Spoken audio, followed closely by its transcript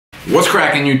What's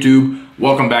cracking, YouTube?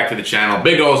 Welcome back to the channel.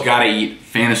 Big O's Gotta Eat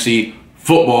Fantasy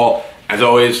Football. As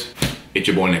always, it's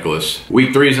your boy Nicholas.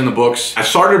 Week 3 is in the books. I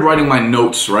started writing my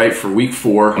notes, right, for week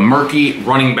 4. A murky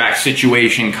running back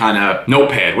situation kind of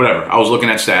notepad, whatever. I was looking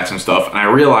at stats and stuff, and I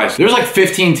realized there's like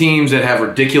 15 teams that have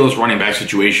ridiculous running back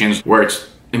situations where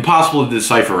it's impossible to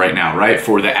decipher right now, right,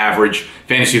 for the average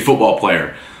fantasy football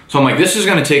player. So I'm like, this is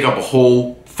gonna take up a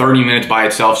whole 30 minutes by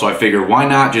itself, so I figured why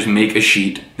not just make a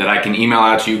sheet that I can email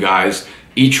out to you guys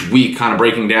each week, kind of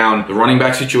breaking down the running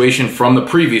back situation from the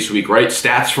previous week, right?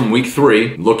 Stats from week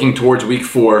 3, looking towards week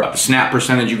 4, the snap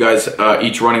percentage you guys,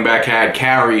 each running back had,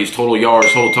 carries, total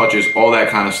yards, total touches, all that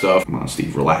kind of stuff. Come on,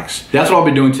 Steve, relax. That's what I'll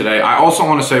be doing today. I also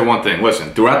want to say one thing.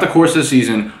 Listen, throughout the course of the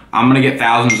season, I'm gonna get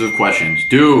thousands of questions,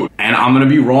 dude, and I'm gonna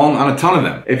be wrong on a ton of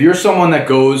them. If you're someone that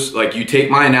goes, like, you take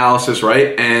my analysis,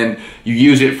 right, and you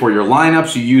use it for your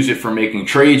lineups, you use it for making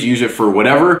trades, you use it for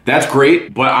whatever, that's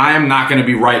great, but I am not gonna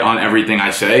be right on everything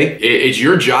I say. It's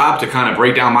your job to kind of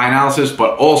break down my analysis,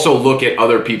 but also look at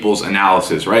other people's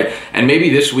analysis, right? And maybe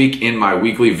this week in my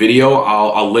weekly video,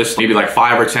 I'll list maybe like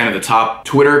 5 or 10 of the top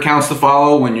Twitter accounts to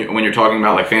follow when you're talking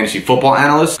about like fantasy football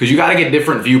analysts, because you gotta get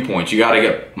different viewpoints. You gotta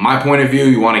get my point of view,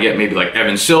 you wanna get maybe like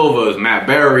Evan Silva's, Matt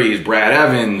Berry's, Brad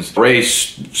Evans,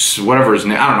 Race, whatever his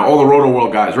name, I don't know, all the Roto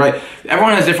World guys, right?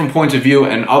 Everyone has different points of view,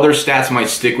 and other stats might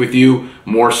stick with you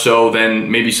more so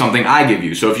than maybe something I give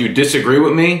you. So if you disagree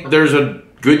with me, there's a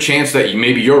good chance that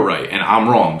maybe you're right and I'm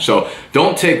wrong. So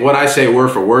don't take what I say word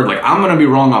for word. Like, I'm gonna be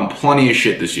wrong on plenty of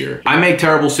shit this year. I make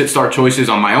terrible sit-start choices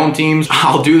on my own teams.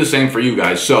 I'll do the same for you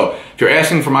guys. So if you're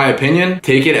asking for my opinion,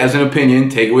 take it as an opinion,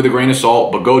 take it with a grain of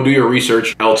salt, but go do your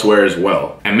research elsewhere as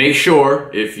well. And make sure,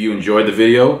 if you enjoyed the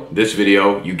video, this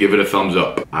video, you give it a thumbs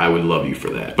up. I would love you for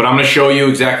that. But I'm gonna show you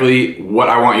exactly what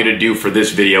I want you to do for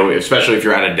this video, especially if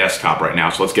you're at a desktop right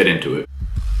now. So let's get into it.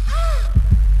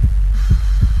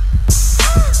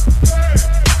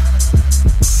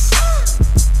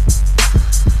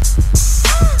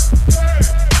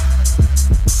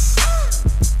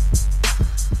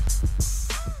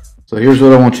 So here's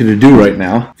what I want you to do right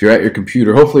now. If you're at your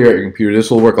computer, hopefully you're at your computer. This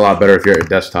will work a lot better if you're at your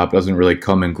desktop. It doesn't really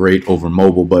come in great over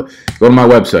mobile, but go to my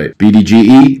website,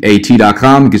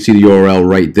 bdgeat.com. You can see the URL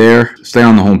right there. Stay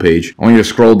on the homepage. I want you to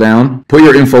scroll down, put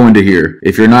your info into here.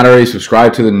 If you're not already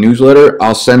subscribed to the newsletter,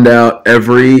 I'll send out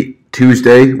every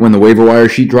Tuesday when the waiver wire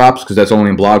sheet drops, because that's only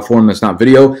in blog form, that's not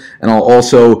video. And I'll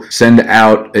also send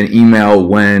out an email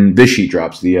when this sheet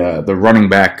drops, the running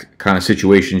back kind of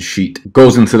situation sheet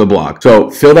goes into the blog. So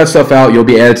fill that stuff out. You'll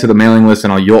be added to the mailing list,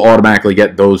 and you'll automatically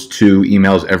get those 2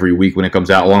 emails every week when it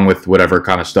comes out, along with whatever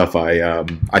kind of stuff I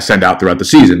send out throughout the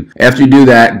season. After you do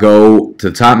that, go to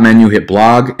the top menu, hit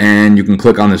blog, and you can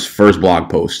click on this first blog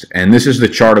post. And this is the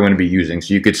chart I'm going to be using.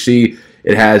 So you could see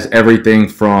it has everything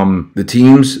from the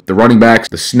teams, the running backs,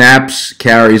 the snaps,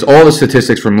 carries, all the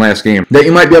statistics from last game that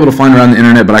you might be able to find around the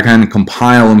internet, but I kind of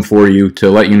compile them for you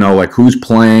to let you know like who's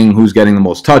playing, who's getting the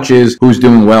most touches, who's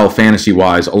doing well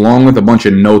fantasy-wise, along with a bunch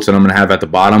of notes that I'm going to have at the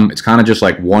bottom. It's kind of just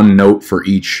like one note for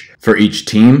each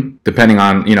team, depending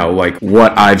on, you know, like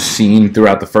what I've seen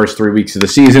throughout the first 3 weeks of the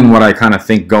season, what I kind of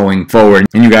think going forward.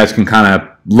 And you guys can kind of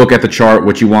look at the chart,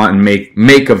 what you want, and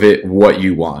make of it what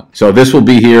you want. So this will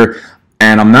be here.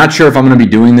 And I'm not sure if I'm going to be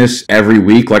doing this every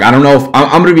week. Like, I don't know if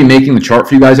I'm going to be making the chart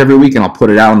for you guys every week, and I'll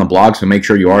put it out on the blog, so make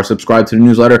sure you are subscribed to the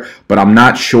newsletter. But I'm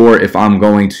not sure if I'm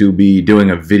going to be doing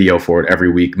a video for it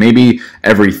every week, maybe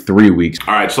every 3 weeks.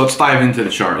 All right, so let's dive into the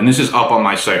chart. And this is up on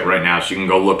my site right now, so you can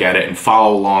go look at it and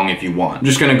follow along if you want. I'm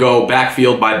just going to go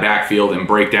backfield by backfield and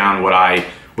break down what I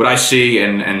see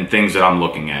and things that I'm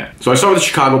looking at. So I start with the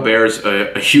Chicago Bears,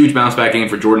 a huge bounce back game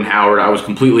for Jordan Howard. I was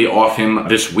completely off him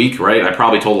this week, right? I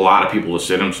probably told a lot of people to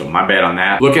sit him, so my bad on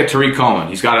that. Look at Tariq Cohen.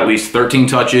 He's got at least 13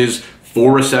 touches,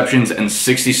 4 receptions, and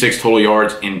 66 total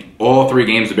yards in all 3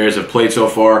 games the Bears have played so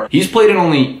far. He's played in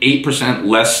only 8%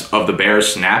 less of the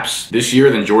Bears snaps this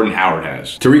year than Jordan Howard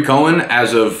has. Tariq Cohen,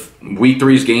 as of Week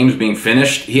 3's games being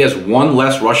finished, he has 1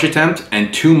 less rush attempt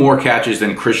and 2 more catches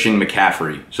than Christian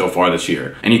McCaffrey so far this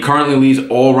year. And he currently leads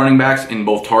all running backs in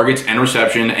both targets and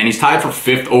reception, and he's tied for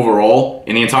 5th overall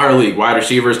in the entire league. Wide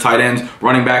receivers, tight ends,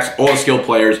 running backs, all the skilled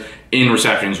players in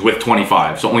receptions with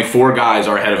 25. So only 4 guys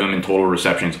are ahead of him in total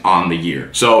receptions on the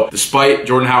year. So despite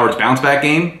Jordan Howard's bounce back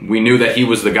game, we knew that he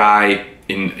was the guy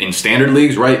in standard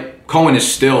leagues, right? Cohen is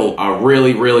still a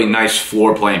really, really nice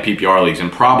floor play in PPR leagues, and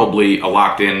probably a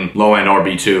locked-in low-end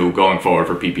RB2 going forward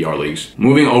for PPR leagues.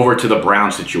 Moving over to the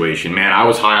Browns situation, man, I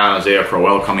was high on Isaiah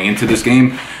Crowell coming into this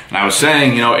game, and I was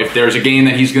saying, you know, if there's a game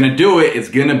that he's going to do it, it's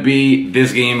going to be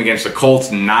this game against the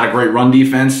Colts. Not a great run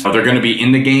defense. They're going to be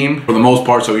in the game for the most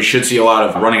part, so we should see a lot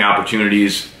of running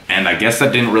opportunities And I guess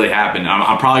that didn't really happen.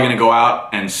 I'm probably going to go out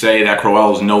and say that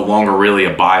Crowell is no longer really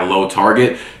a buy low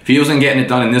target. If he wasn't getting it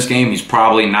done in this game, he's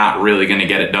probably not really going to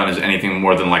get it done as anything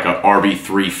more than like a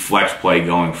RB3 flex play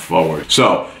going forward.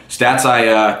 So stats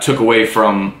I took away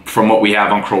from what we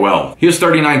have on Crowell. He has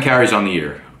 39 carries on the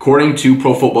year. According to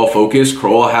Pro Football Focus,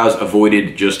 Crowell has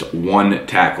avoided just 1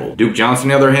 tackle. Duke Johnson, on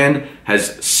the other hand,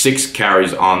 has 6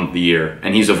 carries on the year,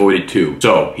 and he's avoided 2.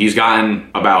 So he's gotten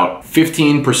about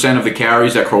 15% of the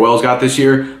carries that Crowell's got this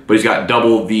year, but he's got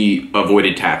double the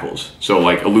avoided tackles. So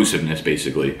like elusiveness,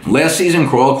 basically. Last season,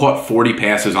 Crowell caught 40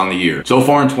 passes on the year. So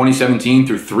far in 2017,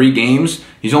 through 3 games,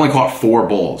 he's only caught 4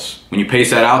 balls. When you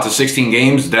pace that out to 16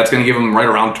 games, that's going to give him right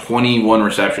around 21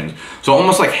 receptions. So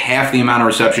almost like half the amount of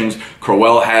receptions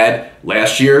Crowell had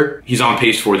last year, he's on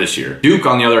pace for this year. Duke,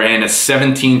 on the other hand, has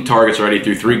 17 targets already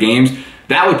through 3 games.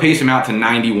 That would pace him out to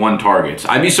 91 targets.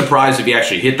 I'd be surprised if he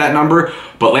actually hit that number,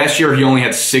 but last year he only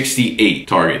had 68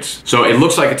 targets. So it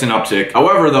looks like it's an uptick.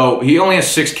 However, though, he only has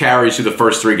 6 carries through the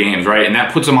first 3 games, right? And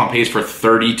that puts him on pace for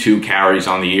 32 carries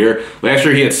on the year. Last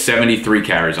year he had 73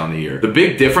 carries on the year. The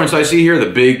big difference I see here, the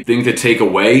big thing to take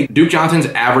away, Duke Johnson's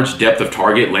average depth of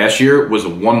target last year was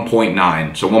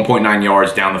 1.9, so 1.9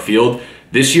 yards down the field.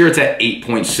 This year it's at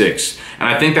 8.6. And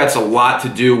I think that's a lot to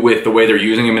do with the way they're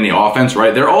using him in the offense,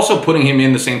 right? They're also putting him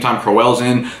in the same time Crowell's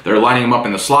in. They're lining him up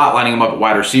in the slot, lining him up at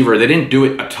wide receiver. They didn't do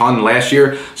it a ton last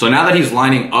year. So now that he's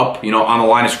lining up, you know, on the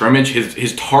line of scrimmage,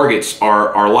 his targets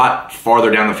are a lot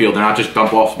farther down the field. They're not just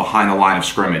dump offs behind the line of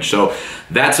scrimmage. So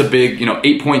that's a big,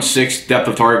 8.6 depth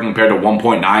of target compared to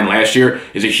 1.9 last year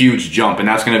is a huge jump, and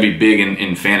that's going to be big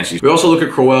in fantasy. We also look at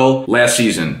Crowell last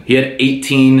season. He had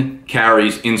 18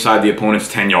 carries inside the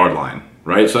opponent's 10-yard line.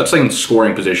 Right? So that's like in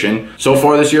scoring position. So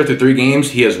far this year, through 3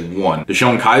 games, he has 1.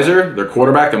 Deshaun Kaiser, their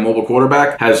quarterback, their mobile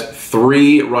quarterback, has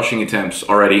 3 rushing attempts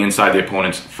already inside the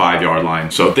opponent's 5-yard line.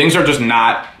 So things are just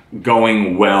not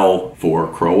going well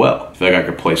for Crowell. I feel like I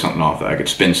could play something off that. I could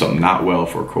spin something not well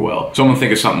for Crowell. Someone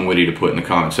think of something witty to put in the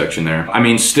comment section there. I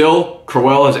mean, still,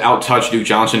 Crowell has out-touched Duke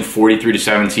Johnson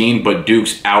 43-17, but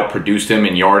Duke's outproduced him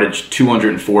in yardage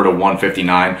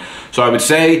 204-159. So I would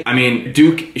say, I mean,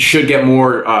 Duke should get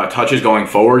more touches going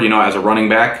forward, as a running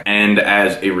back and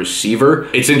as a receiver.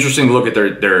 It's interesting to look at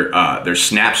their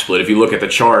snap split. If you look at the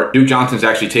chart, Duke Johnson's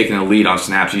actually taken the lead on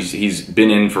snaps. He's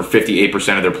been in for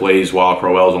 58% of their plays, while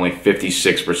Crowell's only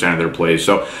 56% of their plays.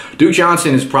 So Duke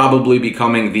Johnson is probably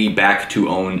becoming the back to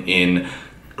own in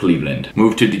Cleveland.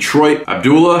 Move to Detroit.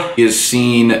 Abdullah has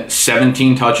seen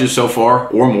 17 touches so far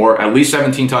or more, at least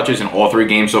 17 touches in all 3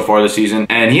 games so far this season.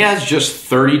 And he has just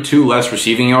 32 less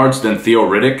receiving yards than Theo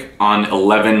Riddick on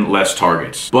 11 less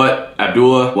targets. But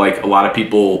Abdullah, like a lot of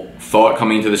people thought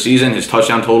coming into the season, his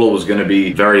touchdown total was going to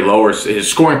be very low, or his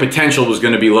scoring potential was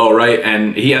going to be low, right?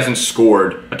 And he hasn't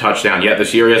scored a touchdown yet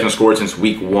this year. He hasn't scored since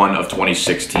week 1 of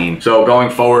 2016. So going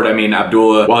forward, I mean,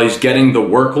 Abdullah, while he's getting the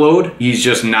workload, he's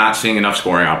just not seeing enough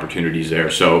scoring opportunities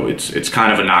there. So it's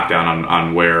kind of a knockdown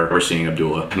on where we're seeing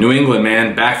Abdullah. New England,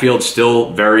 man, backfield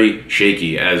still very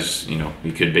shaky, as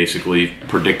you could basically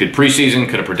predicted preseason,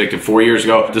 could have predicted 4 years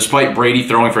ago. Despite Brady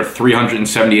throwing for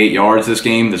 378 yards this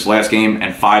last game,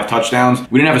 and 5 touchdowns,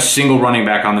 we didn't have a single running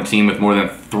back on the team with more than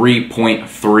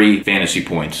 3.3 fantasy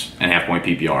points and half-point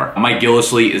PPR. Mike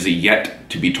Gillislee is yet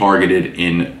to be targeted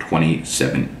in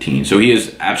 2017. So he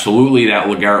is absolutely that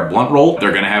LeGarrette Blount role.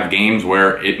 They're going to have games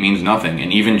where it means nothing.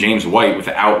 And even James White,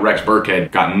 without Rex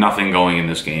Burkhead, got nothing going in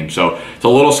this game. So it's a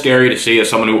little scary to see as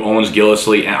someone who owns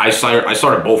Gillislee. And I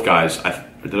started both guys.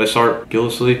 Did I start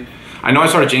Gillislee? I know I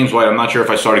started James White. I'm not sure if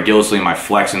I started Gillislee in my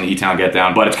flex in the E-Town Get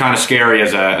Down, but it's kind of scary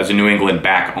as a New England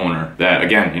back owner that,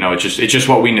 again, it's just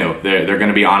what we knew. They're going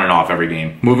to be on and off every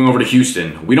game. Moving over to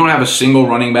Houston. We don't have a single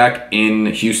running back in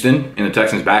Houston in the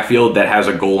Texans backfield that has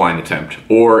a goal line attempt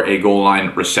or a goal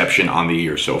line reception on the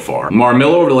year so far. Lamar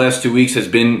Miller over the last 2 weeks has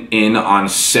been in on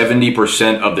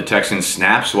 70% of the Texans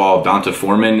snaps, while Donta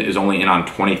Foreman is only in on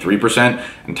 23%,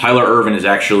 and Tyler Ervin is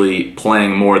actually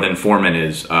playing more than Foreman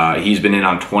is. He's been in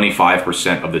on 25%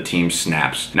 of the team's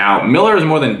snaps. Now, Miller has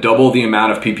more than double the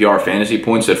amount of PPR fantasy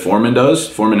points that Foreman does.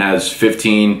 Foreman has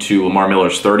 15 to Lamar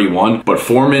Miller's 31, but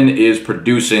Foreman is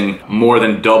producing more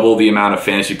than double the amount of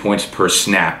fantasy points per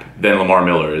snap than Lamar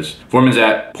Miller is. Foreman's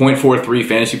at 0.43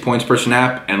 fantasy points per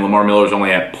snap, and Lamar Miller's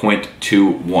only at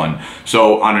 0.21.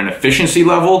 So on an efficiency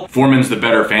level, Foreman's the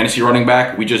better fantasy running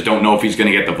back. We just don't know if he's going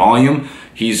to get the volume.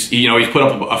 He's put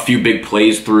up a few big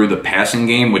plays through the passing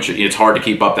game, which it's hard to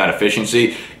keep up that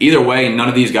efficiency. Either way, neither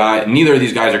of these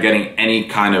guys are getting any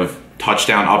kind of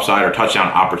touchdown upside or touchdown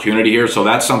opportunity here. So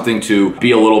that's something to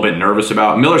be a little bit nervous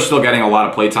about. Miller's still getting a lot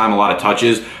of play time, a lot of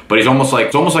touches, but he's almost like,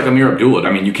 it's almost like Amir Abdullah.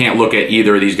 I mean, you can't look at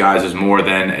either of these guys as more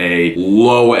than a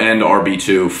low-end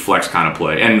RB2 flex kind of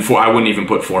play. And I wouldn't even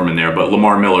put Foreman there, but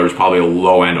Lamar Miller is probably a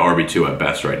low-end RB2 at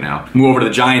best right now. Move over to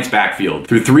the Giants backfield.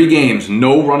 Through 3 games,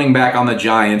 no running back on the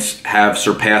Giants have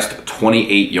surpassed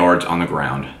 28 yards on the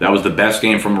ground. That was the best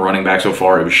game from a running back so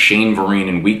far. It was Shane Vereen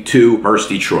in week 2 versus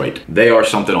Detroit. They are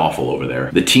something awful over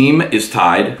there. The team is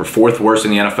tied for 4th worst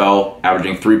in the NFL,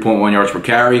 averaging 3.1 yards per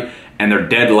carry, and they're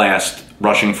dead last,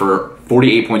 rushing for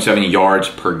 48.7 yards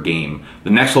per game.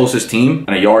 The next closest team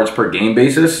on a yards per game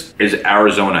basis is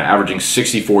Arizona, averaging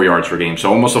 64 yards per game.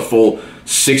 So almost a full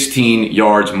 16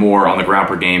 yards more on the ground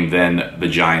per game than the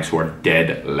Giants, who are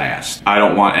dead last. I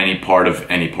don't want any part of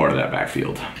that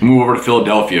backfield. Move over to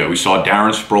Philadelphia. We saw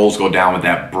Darren Sproles go down with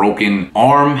that broken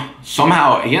arm.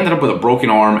 Somehow he ended up with a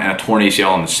broken arm and a torn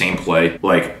ACL on the same play.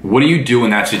 Like, what do you do in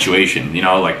that situation? You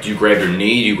know, like, do you grab your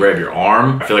knee? Do you grab your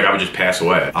arm? I feel like I would just pass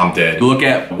away. I'm dead. Look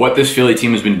at what this Philly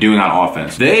team has been doing on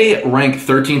offense. They rank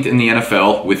 13th in the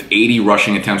NFL with 80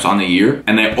 rushing attempts on the year,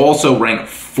 and they also rank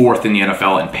 4th in the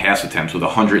NFL in pass attempts with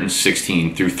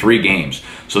 116 through 3 games.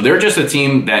 So they're just a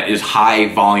team that is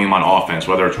high volume on offense,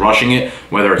 whether it's rushing it,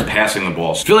 whether it's passing the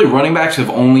ball. Philly running backs have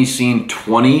only seen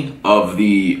 20 of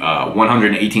the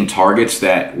 118 targets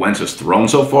that Wentz has thrown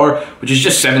so far, which is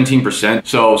just 17%.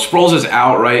 So Sproles is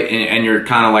out, right? And you're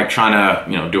kind of like trying to,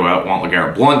 you know, do I want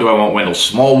LeGarrette Blount? Do I want Wendell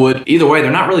Smallwood? Either way,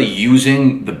 they're not really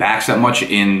using the backs that much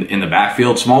in the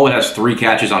backfield. Smallwood has 3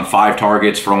 catches on 5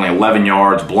 targets for only 11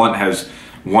 yards. Blount has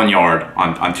 1 yard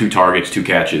on 2 targets, 2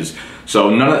 catches. So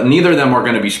neither of them are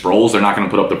going to be Sproles. They're not going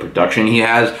to put up the production he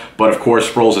has. But of course,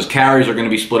 Sproles' carries are going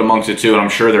to be split amongst the two, and I'm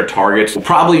sure their targets will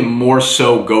probably more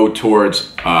so go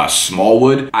towards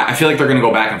Smallwood. I feel like they're going to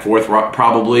go back and forth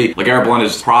probably. LeGarrette Blount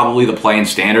is probably the play in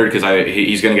standard because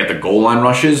he's going to get the goal line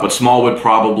rushes, but Smallwood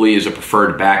probably is a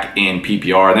preferred back in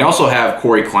PPR. And they also have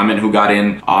Corey Clement, who got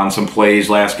in on some plays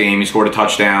last game. He scored a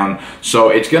touchdown. So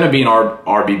it's going to be an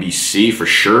RBBC for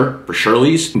sure,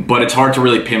 but it's hard to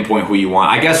really pinpoint who you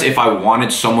want. I guess if I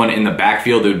wanted someone in the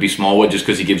backfield, it would be Smallwood, just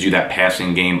because he gives you that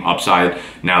passing game upside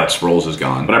now that Sproles is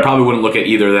gone. But I probably wouldn't look at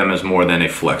either of them as more than a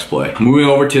flex play. Moving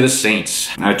over to the Saints.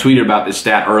 I tweeted about this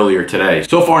stat earlier today.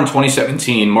 So far in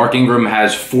 2017, Mark Ingram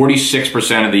has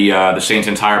 46% of the Saints'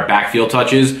 entire backfield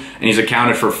touches, and he's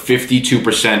accounted for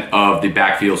 52% of the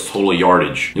backfield's total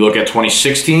yardage. You look at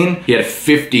 2016, he had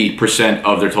 50%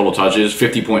 of their total touches,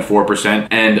 50.4%,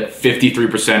 and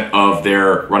 53% of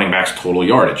their running backs' total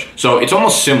yardage. So it's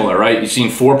almost similar, right? You've seen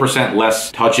 4%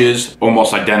 less touches,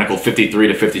 almost identical, 53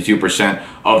 to 52%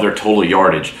 of their total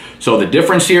yardage. So the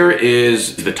difference here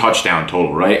is the touchdown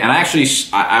total, right? And actually,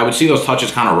 I would see those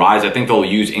touches kind of rise. I think they'll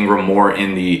use Ingram more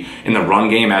in the run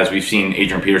game, as we've seen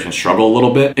Adrian Peterson struggle a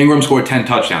little bit. Ingram scored 10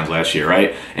 touchdowns last year,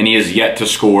 right? And he has yet to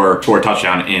score a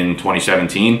touchdown in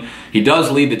 2017. He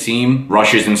does lead the team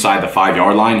rushes inside the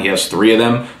 5-yard line. He has 3 of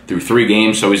them through 3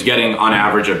 games, so he's getting on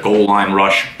average a goal line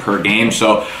rush per game.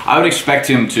 So I would expect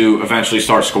him to eventually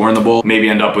start scoring the ball, maybe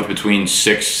end up with between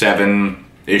 6,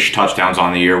 7-ish touchdowns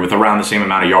on the year, with around the same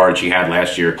amount of yards he had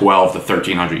last year, 12 to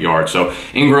 1,300 yards. So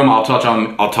Ingram, I'll touch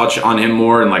on him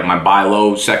more in like my buy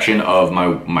low section of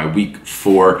my week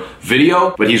 4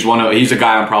 video, but he's a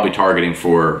guy I'm probably targeting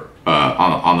for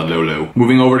on the low.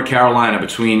 Moving over to Carolina,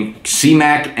 between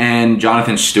C-Mac and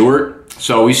Jonathan Stewart.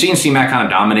 So we've seen C-Mac kind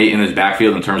of dominate in this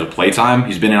backfield in terms of play time.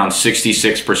 He's been in on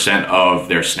 66% of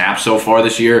their snaps so far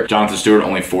this year. Jonathan Stewart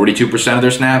only 42% of their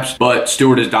snaps, but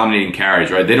Stewart is dominating carries,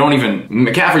 right?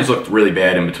 McCaffrey's looked really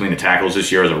bad in between the tackles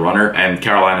this year as a runner, and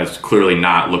Carolina is clearly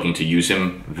not looking to use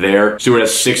him there. Stewart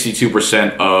has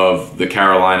 62% of the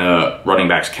Carolina running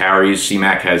backs carries.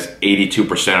 C-Mac has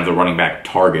 82% of the running back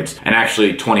targets, and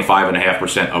actually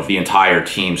 25.5% of the entire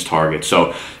team's targets. So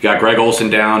you got Greg Olsen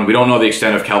down. We don't know the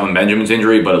extent of Kelvin Benjamin's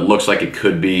injury, but it looks like it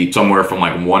could be somewhere from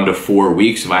like 1 to 4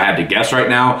 weeks if I had to guess right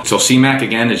now. So C-Mac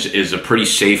again is a pretty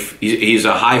safe, he's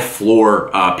a high floor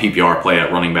PPR play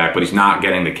at running back, but he's not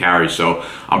getting the carries. So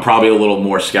I'm probably a little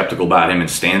more skeptical about him in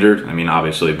standard. I mean,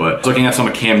 obviously, but looking at some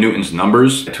of Cam Newton's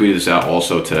numbers, I tweeted this out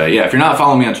also today. Yeah, if you're not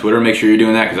following me on Twitter, make sure you're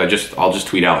doing that, because I'll just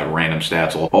tweet out like random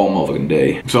stats all motherfucking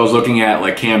day. So I was looking at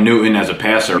like Cam Newton as a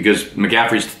passer, because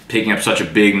McCaffrey's taking up such a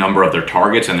big number of their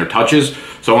targets and their touches.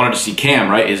 So I wanted to see Cam,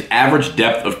 right? His average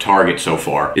depth of target so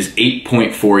far is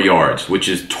 8.4 yards, which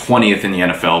is 20th in the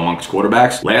NFL amongst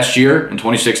quarterbacks. Last year, in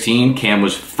 2016, Cam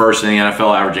was first in the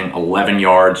NFL, averaging 11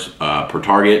 yards per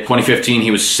target. 2015, he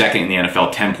was second in the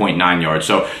NFL, 10.9 yards.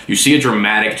 So you see a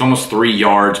dramatic, it's almost 3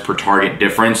 yards per target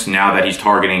difference now that he's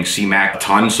targeting C-Mac a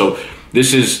ton. So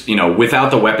this is, you know,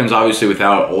 without the weapons, obviously,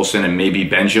 without Olsen and maybe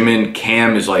Benjamin,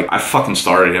 Cam is like, I fucking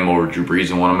started him over Drew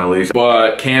Brees in one of my leagues.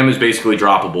 But Cam is basically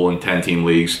droppable in 10-team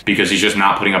leagues because he's just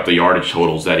not putting up the yardage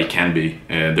totals that he can be.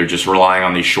 And they're just relying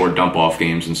on these short dump-off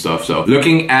games and stuff. So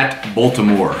looking at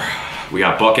Baltimore, we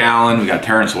got Buck Allen, we got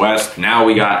Terrence West, now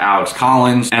we got Alex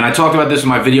Collins. And I talked about this in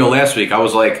my video last week. I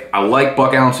was like, I like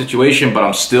Buck Allen's situation, but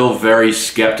I'm still very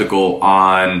skeptical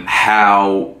on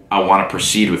how I want to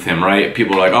proceed with him, right?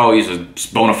 People are like, oh, he's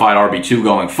a bona fide RB2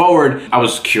 going forward. I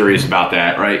was curious about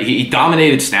that, right? He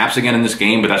dominated snaps again in this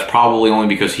game, but that's probably only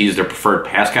because he's their preferred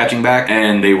pass catching back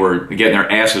and they were getting their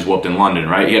asses whooped in London,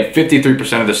 right? He had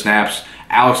 53% of the snaps.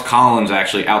 Alex Collins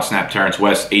actually outsnapped Terrence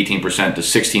West 18% to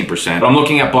 16%. But I'm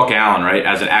looking at Buck Allen, right,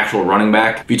 as an actual running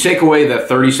back. If you take away the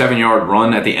 37-yard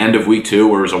run at the end of week 2,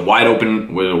 where it was a wide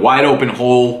open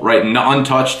hole, right,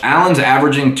 untouched, Allen's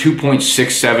averaging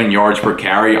 2.67 yards per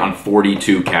carry on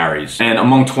 42 carries. And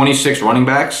among 26 running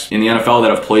backs in the NFL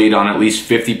that have played on at least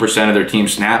 50% of their team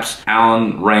snaps,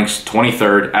 Allen ranks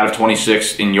 23rd out of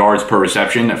 26 in yards per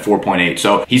reception at 4.8.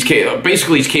 So he's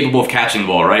basically he's capable of catching the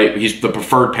ball, right? He's the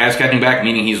preferred pass catching back,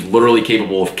 meaning he's literally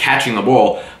capable of catching the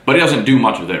ball, but he doesn't do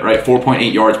much with it, right?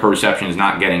 4.8 yards per reception is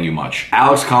not getting you much.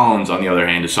 Alex Collins, on the other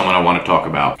hand, is someone I want to talk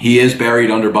about. He is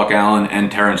buried under Buck Allen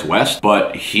and Terrence West,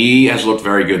 but he has looked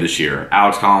very good this year.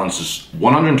 Alex Collins is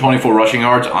 124 rushing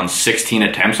yards on 16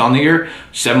 attempts on the year,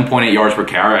 7.8 yards per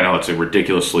carry. I know it's a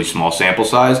ridiculously small sample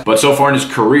size, but so far in his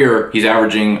career, he's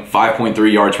averaging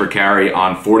 5.3 yards per carry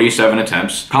on 47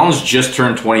 attempts. Collins just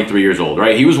turned 23 years old,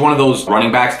 right? He was one of those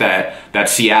running backs that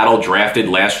Seattle drafted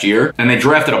last year, and they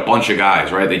drafted a bunch of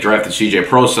guys, right? They drafted CJ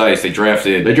Prosise, they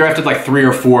drafted like 3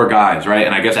 or 4 guys, right?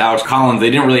 And I guess Alex Collins,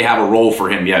 they didn't really have a role for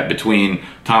him yet between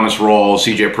Thomas Rawls,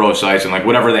 CJ Prosise, and like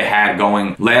whatever they had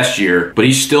going last year. But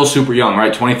he's still super young,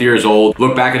 right? 23 years old.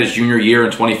 Look back at his junior year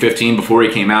in 2015 before he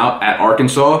came out at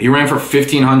Arkansas. He ran for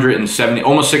 1,570,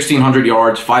 almost 1,600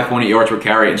 yards, 5.8 yards per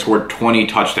carry, and scored 20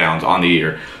 touchdowns on the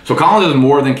year. So Collins is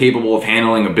more than capable of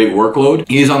handling a big workload.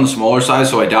 He is on the smaller side,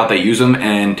 so I doubt they use him,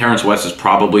 and Terrence West is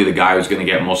probably the guy who's going to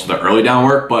get most of the early down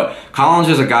work, but Collins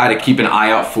is a guy to keep an eye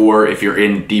out for if you're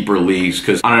in deeper leagues,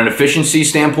 because on an efficiency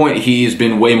standpoint, he's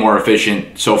been way more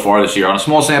efficient so far this year on a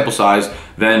small sample size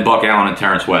than Buck Allen and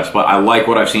Terrence West. But I like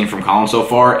what I've seen from Collins so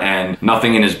far, and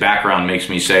nothing in his background makes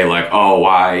me say like, oh,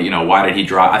 why did he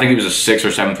drop? I think he was a 6th or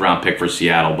 7th round pick for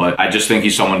Seattle, but I just think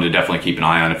he's someone to definitely keep an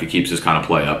eye on if he keeps this kind of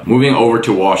play up. Moving over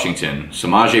to Washington,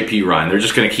 Samaje Perine. They're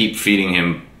just going to keep feeding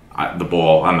him the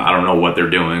ball. I don't know what they're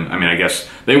doing. I mean, I guess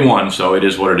they won, so it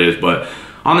is what it is, but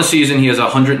on the season, he has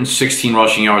 116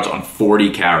 rushing yards on 40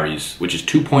 carries, which is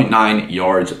 2.9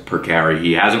 yards per carry.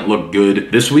 He hasn't looked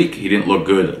good this week. He didn't look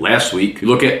good last week. You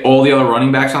look at all the other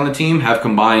running backs on the team have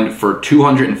combined for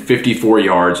 254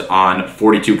 yards on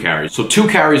 42 carries. So 2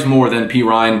 carries more than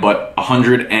Perine, but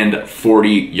 140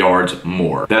 yards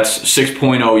more. That's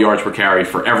 6.0 yards per carry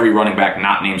for every running back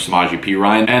not named Samaje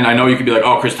Perine. And I know you could be like,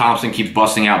 oh, Chris Thompson keeps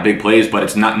busting out big plays, but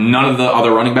it's not. None of the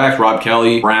other running backs, Rob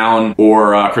Kelly, Brown,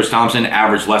 or Chris Thompson,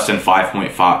 average less than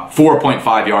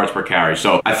 4.5 yards per carry.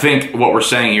 So I think what we're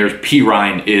saying here is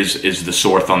Perine is the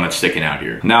sore thumb that's sticking out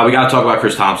here. Now we got to talk about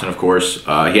Chris Thompson, of course.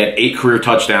 He had 8 career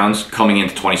touchdowns coming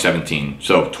into 2017.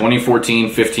 So 2014,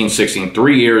 15, 16,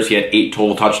 3 years, he had 8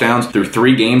 total touchdowns. Through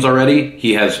 3 games already,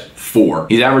 he has 4.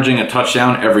 He's averaging a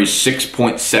touchdown every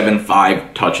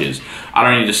 6.75 touches. I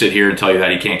don't need to sit here and tell you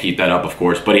that he can't keep that up, of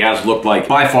course, but he has looked like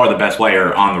by far the best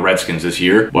player on the Redskins this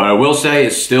year. What I will say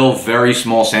is still very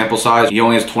small sample size. He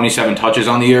only has 27 touches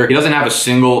on the year. He doesn't have a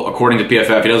single, according to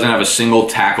PFF, he doesn't have a single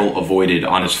tackle avoided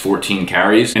on his 14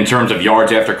 carries. In terms of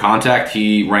yards after contact,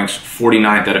 he ranks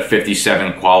 49th out of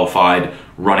 57 qualified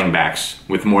running backs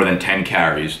with more than 10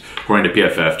 carries, according to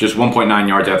PFF. Just 1.9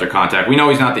 yards after contact. We know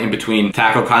he's not the in-between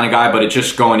tackle kind of guy, but it's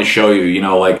just going to show you,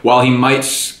 like, while he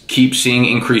might keep seeing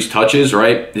increased touches,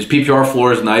 right? His PPR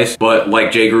floor is nice, but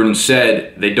like Jay Gruden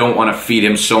said, they don't want to feed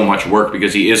him so much work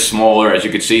because he is smaller. As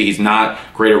you can see, he's not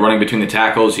great at running between the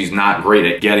tackles. He's not great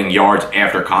at getting yards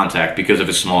after contact because of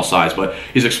his small size, but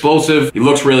he's explosive. He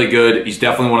looks really good. He's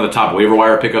definitely one of the top waiver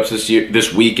wire pickups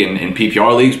this week in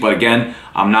PPR leagues, but again,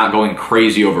 I'm not going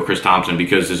crazy over Chris Thompson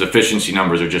because his efficiency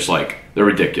numbers are just like, they're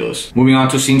ridiculous. Moving on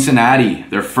to Cincinnati,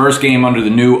 their first game under the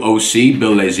new OC,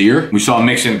 Bill Lazier. We saw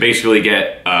Mixon basically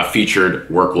get featured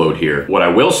workload here. What I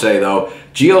will say though,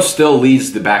 Gio still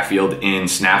leads the backfield in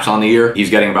snaps on the year. He's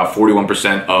getting about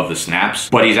 41% of the snaps,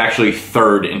 but he's actually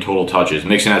 3rd in total touches.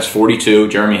 Mixon has 42,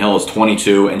 Jeremy Hill has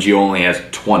 22, and Gio only has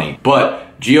 20.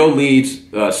 But Gio leads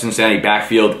Cincinnati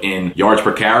backfield in yards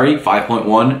per carry,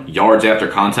 5.1, yards after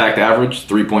contact average,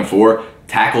 3.4,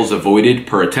 tackles avoided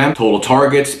per attempt, total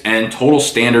targets, and total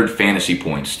standard fantasy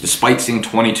points, despite seeing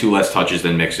 22 less touches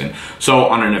than Mixon. So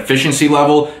on an efficiency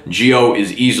level, Gio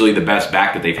is easily the best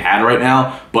back that they've had right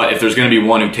now. But if there's going to be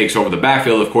one who takes over the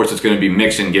backfield, of course it's going to be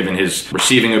Mixon, given his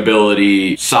receiving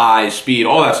ability, size, speed,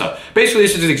 all that stuff. Basically,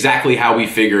 this is exactly how we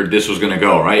figured this was going to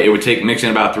go, right? It would take Mixon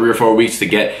about 3 or 4 weeks to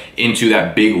get into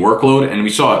that big workload. And we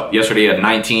saw it yesterday. He had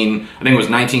 19, I think it was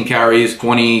 19 carries,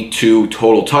 22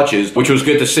 total touches, which was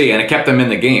good to see. And it kept them in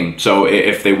the game. So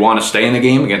if they want to stay in the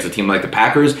game against a team like the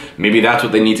Packers, maybe that's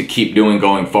what they need to keep doing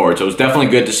going forward. So it's definitely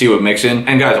good to see with Mixon.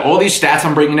 And guys, all these stats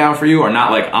I'm breaking down for you are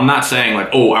not like, I'm not saying like,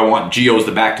 oh, I want Gio's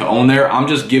the back to own there. I'm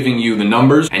just giving you the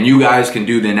numbers, and you guys can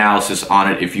do the analysis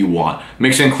on it if you want.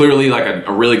 Mixon clearly like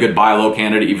a really good buy low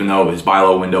candidate, even though his buy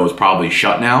low window is probably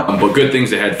shut now. But good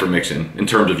things ahead for Mixon in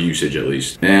terms of usage at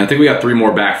least. And I think we got 3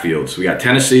 more backfields. We got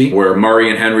Tennessee, where Murray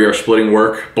and Henry are splitting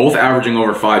work, both averaging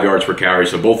over 5 yards per carry,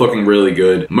 so both looking really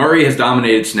good. Murray has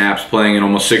dominated snaps, playing in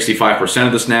almost 65%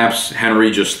 of the snaps.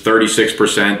 Henry just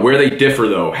 36%. Where they differ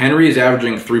though, Henry is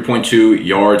averaging 3.2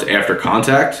 yards after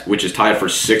contact, which is tied for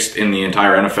 6th in the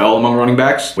entire NFL among running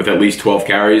backs with at least 12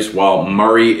 carries, while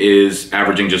Murray is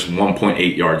averaging just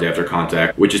 1.8 yards after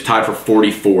contact, which is tied for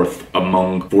 44th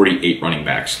among 48 running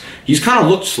backs. He's kind of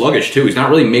looked sluggish too. He's not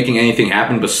really making anything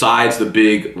happen besides the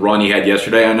big run he had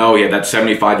yesterday. I know he had that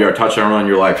 75-yard touchdown run.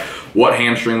 You're like, what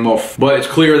hamstring muff? But it's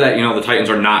clear that, you know, the Titans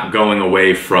are not going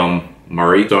away from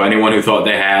Murray. So anyone who thought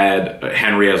they had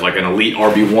Henry as like an elite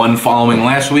RB1 following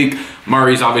last week,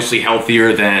 Murray's obviously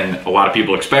healthier than a lot of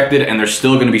people expected, and they're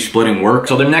still going to be splitting work.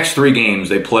 So their next 3 games,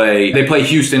 they play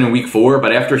Houston in week 4,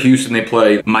 but after Houston, they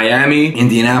play Miami,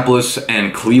 Indianapolis,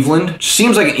 and Cleveland.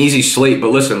 Seems like an easy slate,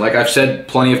 but listen, like I've said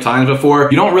plenty of times before,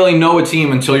 you don't really know a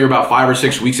team until you're about 5 or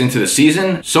 6 weeks into the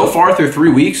season. So far through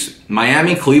 3 weeks,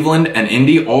 Miami, Cleveland, and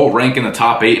Indy all rank in the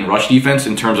top 8 in rush defense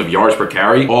in terms of yards per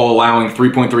carry, all allowing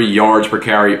 3.3 yards per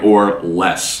carry or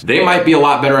less. They might be a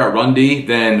lot better at run D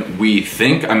than we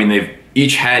think. I mean, they've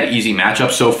each had easy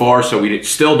matchups so far, so we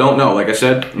still don't know. Like I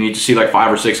said, you need to see like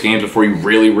 5 or 6 games before you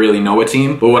really know a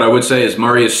team. But what I would say is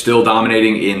Murray is still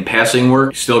dominating in passing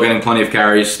work, still getting plenty of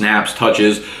carries, snaps,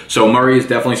 touches. So Murray is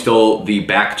definitely still the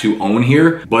back to own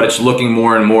here, but it's looking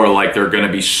more and more like they're going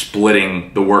to be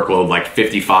splitting the workload like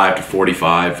 55 to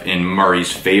 45 in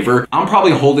Murray's favor. I'm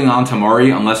probably holding on to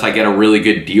Murray unless I get a really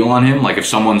good deal on him. Like if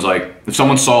someone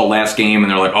saw last game and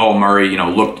they're like, oh, Murray, you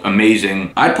know, looked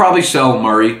amazing, I'd probably sell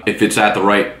Murray if it's at the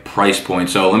right price point.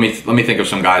 So let me think of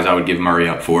some guys I would give Murray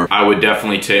up for. I would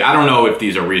definitely take, I don't know if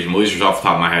these are reasonable, these are off the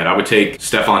top of my head. I would take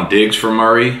Stephon Diggs for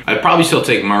Murray. I'd probably still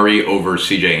take Murray over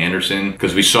CJ Anderson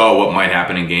because we saw what might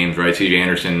happen in games, right? CJ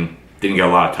Anderson didn't get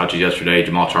a lot of touches yesterday.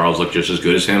 Jamal Charles looked just as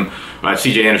good as him.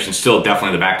 CJ Anderson's still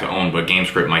definitely the back to own, but game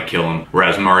script might kill him.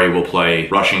 Whereas Murray will play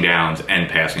rushing downs and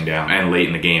passing down and late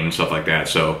in the game and stuff like that.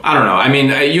 So I don't know. I mean,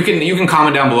 you can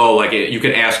comment down below. Like you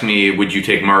could ask me, would you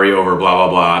take Murray over blah blah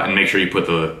blah, and make sure you put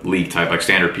the league type like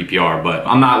standard PPR. But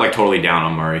I'm not like totally down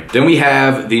on Murray. Then we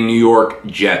have the New York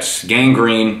Jets. Gang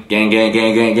green, gang.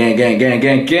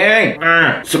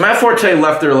 So Matt Forte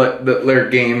left their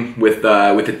game with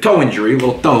a toe injury,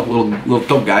 little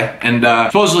toe guy, and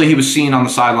supposedly he was seen on the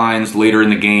sidelines later in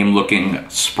the game looking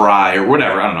spry or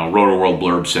whatever. I don't know. Roto World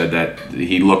blurb said that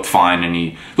he looked fine and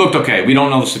he looked okay. We don't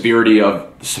know the severity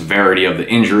of the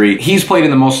injury. He's played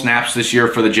in the most snaps this year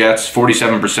for the Jets,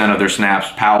 47% of their snaps.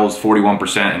 Powell's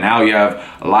 41%, and now you have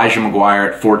Elijah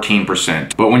McGuire at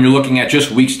 14%. But when you're looking at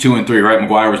just weeks 2 and 3, right,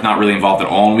 McGuire was not really involved at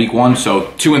all in week 1,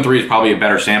 so 2 and 3 is probably a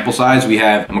better sample size. We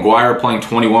have McGuire playing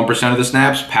 21% of the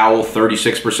snaps, Powell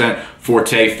 36%,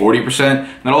 Forte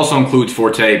 40%. That also includes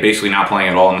Forte basically not playing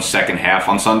at all in the second half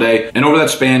on Sunday. And over that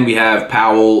span, we have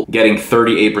Powell getting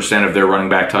 38% of their running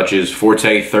back touches,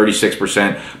 Forte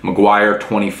 36%, McGuire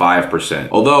 25%.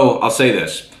 Although, I'll say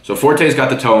this. So Forte's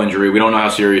got the toe injury. We don't know how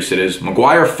serious it is.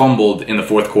 McGuire fumbled in the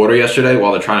 4th quarter yesterday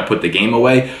while they're trying to put the game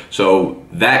away. So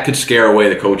that could scare away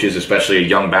the coaches, especially a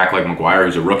young back like McGuire,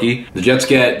 who's a rookie. The Jets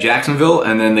get Jacksonville,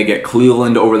 and then they get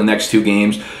Cleveland over the next 2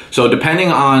 games. So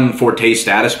depending on Forte's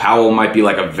status, Powell might be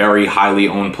like a very highly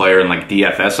owned player in like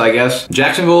DFS, I guess.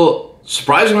 Jacksonville,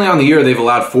 surprisingly on the year, they've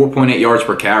allowed 4.8 yards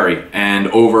per carry and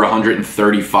over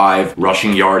 135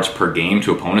 rushing yards per game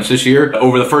to opponents this year.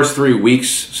 Over the first 3 weeks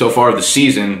so far of the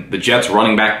season, the Jets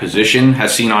running back position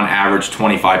has seen on average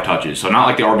 25 touches. So not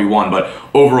like the RB1, but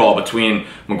overall between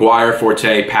McGuire,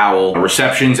 Forte, Powell,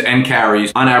 receptions and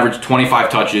carries, on average 25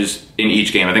 touches in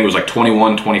each game. I think it was like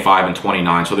 21, 25, and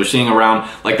 29. So they're seeing around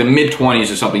like the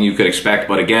mid-20s is something you could expect.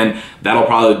 But again, that'll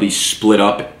probably be split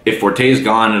up. If Forte's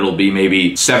gone, it'll be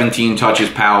maybe 17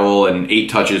 touches Powell and 8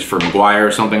 touches for McGuire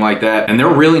or something like that. And they're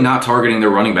really not targeting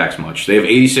their running backs much. They have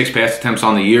 86 pass attempts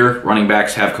on the year. Running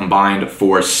backs have combined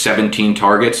for 17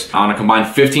 targets. On a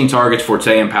combined 15 targets,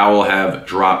 Forte and Powell have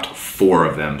dropped 4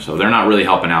 of them. So they're not really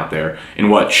helping out there in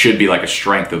what should be like a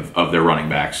strength of their running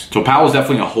backs. So Powell's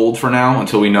definitely a hold for now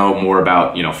until we know more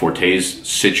about, you know, Forte's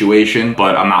situation.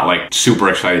 But I'm not like super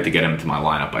excited to get him into my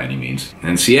lineup by any means.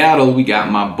 In Seattle, we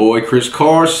got my boy Chris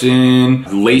Carson.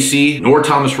 Lacey nor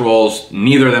Thomas Rawls,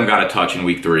 neither of them got a touch in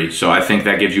week 3. So I think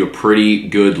that gives you a pretty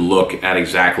good look at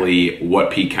exactly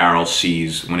what Pete Carroll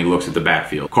sees when he looks at the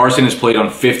backfield. Carson has played on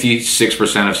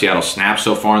 56% of Seattle snaps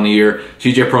so far in the year.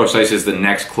 CJ Prosise is the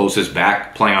next closest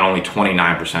back, playing on only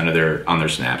 29% of their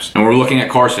snaps. And we're looking at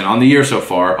Carson on the year so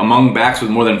far among backs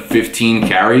with more than 15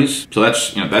 carries. So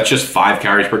that's, you know, that's just 5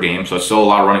 carries per game. So it's still a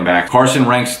lot of running back. Carson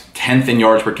ranks 10th in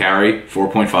yards per carry,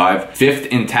 4.5, 5th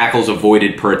in tackles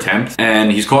avoided per attempt,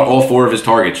 and he's caught all 4 of his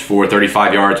targets for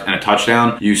 35 yards and a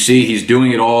touchdown. You see he's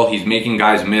doing it all. He's making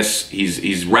guys miss.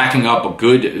 He's racking up a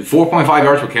good 4.5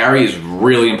 yards per carry is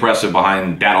really impressive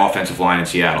behind that offensive line in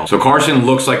Seattle. So Carson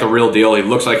looks like the real deal. He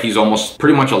looks like he's almost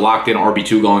pretty much a locked-in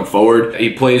RB2 going forward.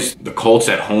 He plays the Colts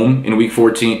at home in week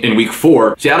 4.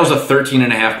 Seattle's a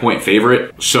 13.5-point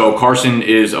favorite, so Carson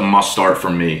is a must-start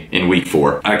for me in week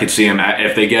 4. I could see him,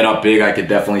 if they get up big, I could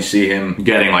definitely see him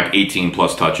getting like 18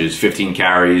 plus touches, 15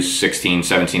 carries, 16,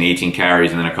 17, 18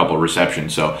 carries, and then a couple of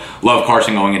receptions. So love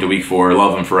Carson going into week 4.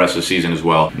 Love him for the rest of the season as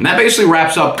well. And that basically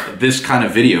wraps up this kind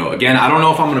of video. Again, I don't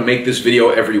know if I'm going to make this video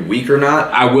every week or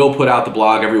not. I will put out the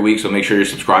blog every week, so make sure you're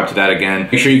subscribed to that again.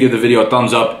 Make sure you give the video a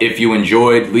thumbs up if you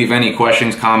enjoyed. Leave any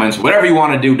questions, comments, whatever you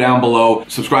want to do down below.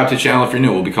 Subscribe to the channel if you're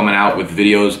new. We'll be coming out with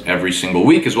videos every single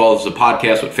week, as well as a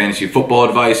podcast with fantasy football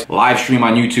advice, live stream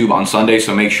on YouTube on Sunday,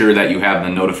 so make sure that you have the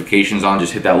notifications on.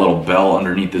 Just hit that little bell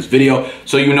underneath this video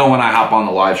so you know when I hop on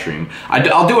the live stream.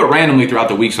 I'll do it randomly throughout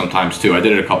the week sometimes too. I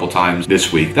did it a couple times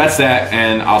this week. That's that,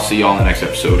 and I'll see y'all in the next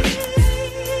episode.